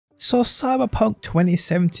So Cyberpunk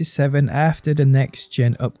 2077 after the next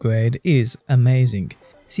gen upgrade is amazing.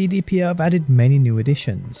 CDPR have added many new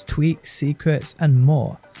additions, tweaks, secrets and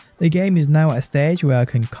more. The game is now at a stage where I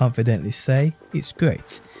can confidently say it's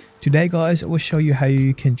great. Today guys, I will show you how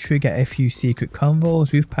you can trigger a few secret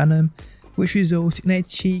convos with Panam, which result in a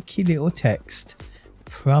cheeky little text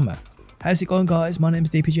from her. How's it going guys, my name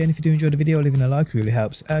is DPJ and if you do enjoy the video, leaving a like really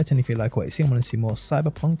helps out, and if you like what you see and want to see more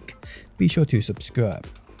Cyberpunk, be sure to subscribe.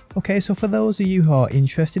 Okay, so for those of you who are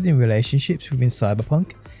interested in relationships within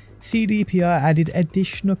Cyberpunk, CDPR added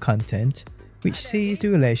additional content which sees the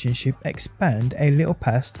relationship expand a little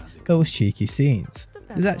past those cheeky scenes.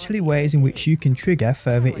 There's actually ways in which you can trigger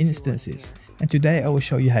further instances, and today I will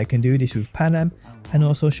show you how you can do this with Panam and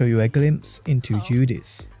also show you a glimpse into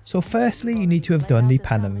Judy's. So firstly, you need to have done the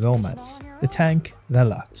Panam romance, the tank, the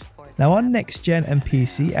lot. Now on next gen and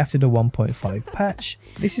PC after the 1.5 patch,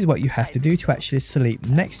 this is what you have to do to actually sleep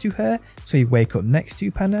next to her, so you wake up next to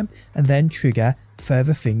Panam and then trigger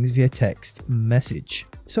further things via text message.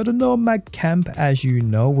 So the Nomad camp, as you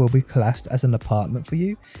know, will be classed as an apartment for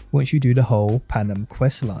you once you do the whole Panam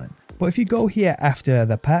questline. But if you go here after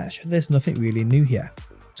the patch, there's nothing really new here.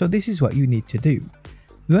 So this is what you need to do.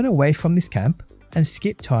 Run away from this camp and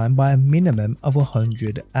skip time by a minimum of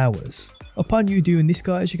 100 hours. Upon you doing this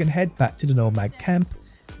guys, you can head back to the Nomad camp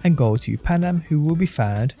and go to Panam, who will be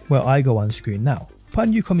found where I go on screen now.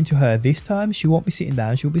 Upon you coming to her this time, she won't be sitting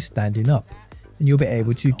down, she'll be standing up, and you'll be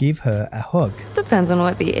able to give her a hug. Depends on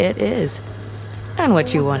what the it is and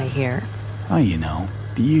what you want to hear. Oh, you know,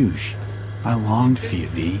 the usual. I longed for you,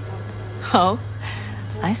 V. Oh,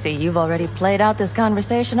 I see you've already played out this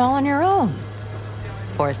conversation all on your own.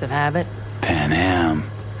 Force of habit. Panam.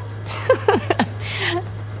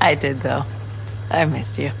 I did though. I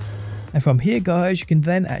missed you. And from here guys, you can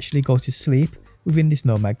then actually go to sleep within this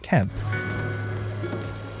Nomad camp.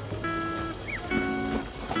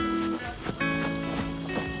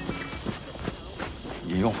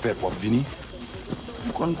 En fait, pour venir,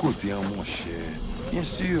 qu'on côté mon cher. Bien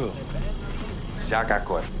sûr. Jacques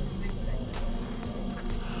accord.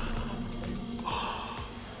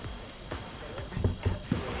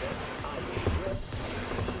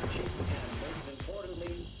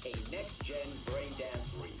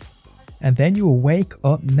 And then you will wake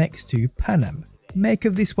up next to Panam. Make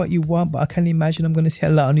of this what you want, but I can imagine I'm going to see a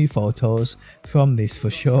lot of new photos from this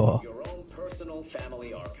for sure.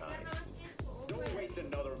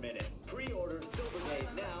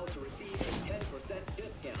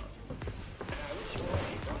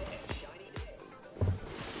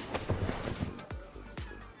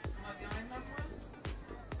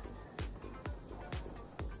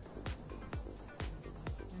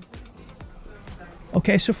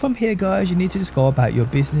 Okay, so from here guys, you need to just go about your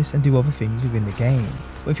business and do other things within the game.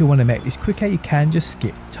 But if you want to make this quicker, you can just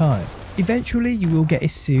skip time. Eventually you will get a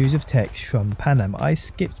series of texts from Panam. I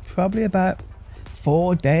skipped probably about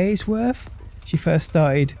 4 days worth. She first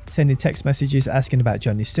started sending text messages asking about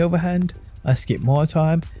Johnny Silverhand. I skipped more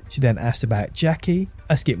time. She then asked about Jackie.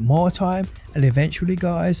 I skipped more time, and eventually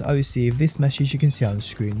guys, I received this message you can see on the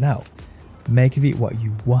screen now. Make of it what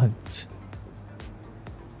you want.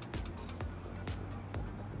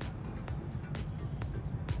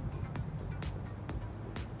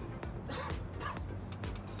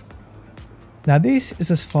 Now this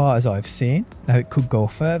is as far as I've seen. Now it could go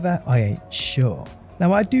further, I ain't sure.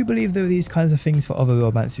 Now I do believe there are these kinds of things for other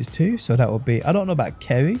romances too, so that would be, I don't know about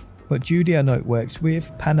Kerry, but Judy I know it works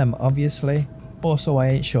with, Panam obviously, also I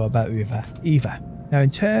ain't sure about River either. Now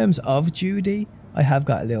in terms of Judy, I have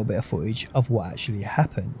got a little bit of footage of what actually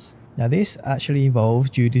happens. Now this actually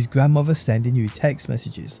involves Judy's grandmother sending you text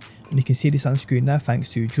messages, and you can see this on screen now thanks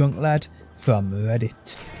to Drunk Lad from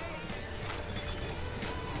Reddit.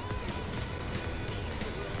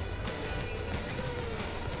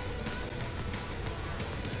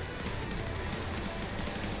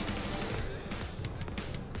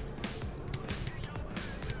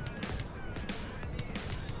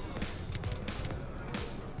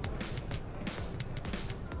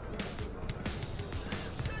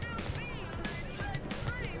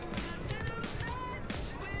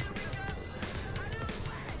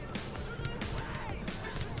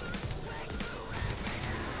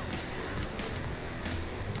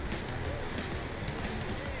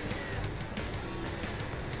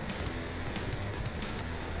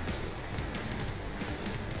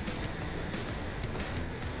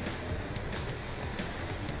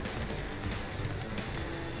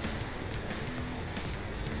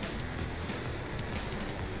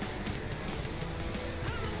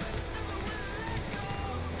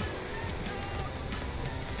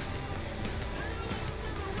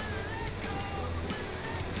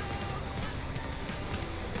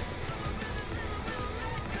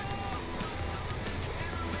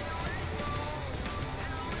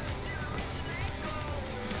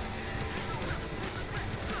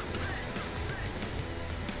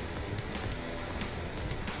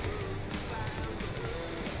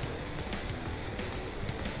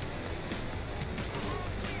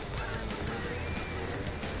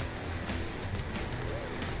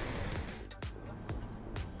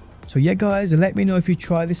 So yeah guys, let me know if you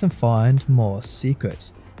try this and find more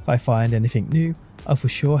secrets. If I find anything new, I'll for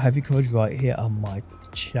sure have you covered right here on my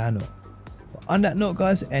channel. But on that note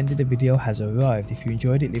guys, the end of the video has arrived. If you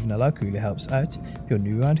enjoyed it, leaving a like really helps out. If you're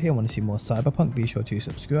new around here and want to see more Cyberpunk, be sure to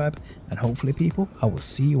subscribe, and hopefully people, I will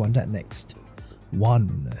see you on that next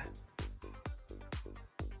one.